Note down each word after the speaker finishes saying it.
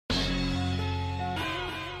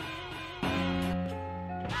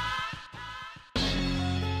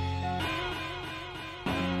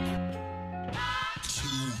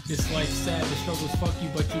This life's sad, the struggles fuck you,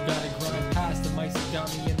 but you gotta grind past. The mics have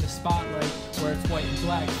got me in the spotlight, where it's white and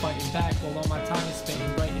black, fighting back while all my time is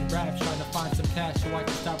spent writing raps, trying to find some cash so I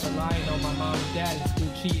can stop relying on my mom and dad in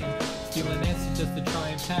school cheating, stealing answers just to try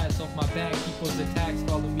and pass off my back. People's attacks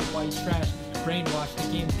calling me white trash, brainwashed.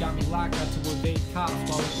 The game's got me locked out to evade cops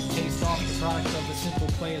while it can taste off the product of a simple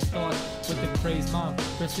player's thoughts with the crazed mom.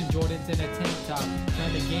 Christian Jordan's in a tank top,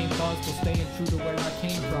 trying to gain buzz while staying true to where I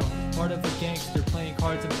came from. Part of a gangster, playing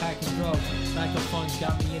cards and packing drugs. Lack of funds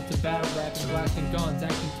got me into battle rap and blasting guns,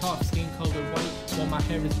 acting tough, skin color white while my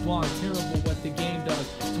hair is blonde. Terrible what the game does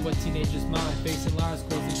to a teenager's mind. Facing lies,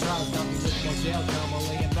 courts and trials got me with more jail time while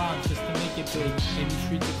laying rhymes just to make it big. In these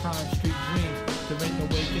streets of crime, street dreams, there ain't no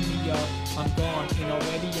waking me up. I'm gone and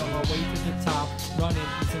already on my way to the top, running.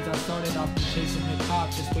 And since I started, I've been chasing hip hop,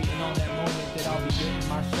 just waiting on that moment that I'll be getting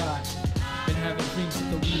my shot. Been having dreams that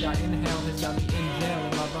the weed I inhale has got me in jail,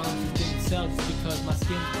 and my rhymes just didn't sell just because my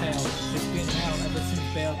skin's pale. It's been hell ever since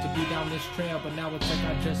failed to be down this trail, but now it's like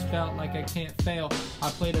I just felt like I can't fail. I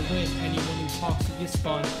play to win, anyone who talks to get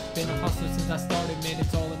spun. Been a hustler since I started, man,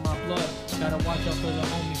 it's all in my blood. Gotta watch out for the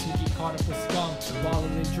homies who get caught up with scum,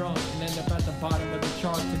 wallowed and drunk, and end up at the bottom of the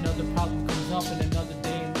charts. Another problem comes up and another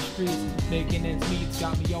day in the streets. Making ends meet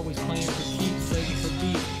got me always playing for keeps, waiting for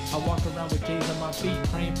beats. I walk around with J's on my feet,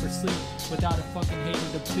 praying for sleep, without a fucking hater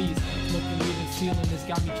to please. Smoking weed and stealing, this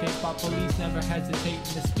got me chased by police. Never hesitating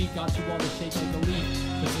to speak, got you all to shake like a leaf.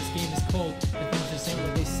 Cause this game is cold, and things just ain't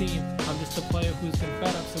what they seem. I'm just a player who's been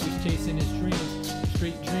fed up, so he's chasing his dreams.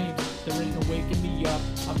 Street dreams, there ain't no waking me up.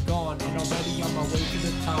 I'm gone, and already on my way to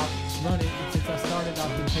the top. Running, and since I started, I've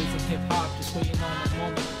been chasing hip-hop, just waiting on that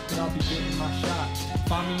moment that I'll be getting my shot.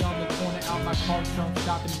 Find me on the corner, out my car trunk,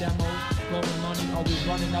 shopping demos, blowing money, always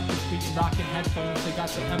running up the street and rocking headphones. They got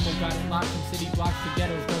the emerald, got it locked from city blocks to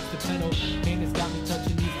ghettos, roast to pedals. Pain has got me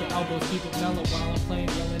touching these to elbows, keep it mellow while I'm playing,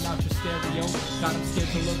 yelling out your stereo. Got them scared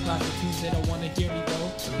to look like the tunes, they don't wanna hear me though.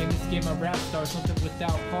 In this game I rap star, something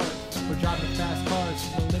without heart. We're driving fast cars,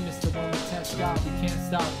 no limits to when we test God, we can't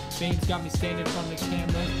stop. Veins got me standing from the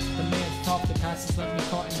camera. The man's tough, the past has left me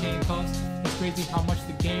caught in handcuffs. It's crazy how much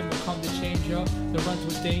the game will come to change up. The runs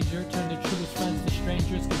with danger, turn the truest friends to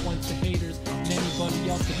strangers, good ones to haters, and anybody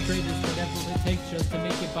else to traitors. Whatever it takes just to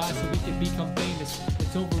make it by so we can become famous.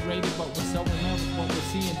 It's overrated, but we're so in love with what we're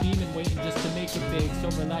seeing, beaming, waiting just to make it big. So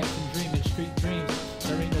relax and dreaming, street dreams.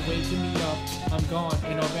 There ain't no waking me up. I'm gone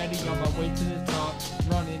and already on my way to the top,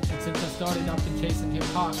 running. And since I started, I've been chasing hip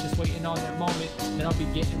hop, just waiting on that moment that I'll be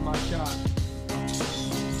getting my shot.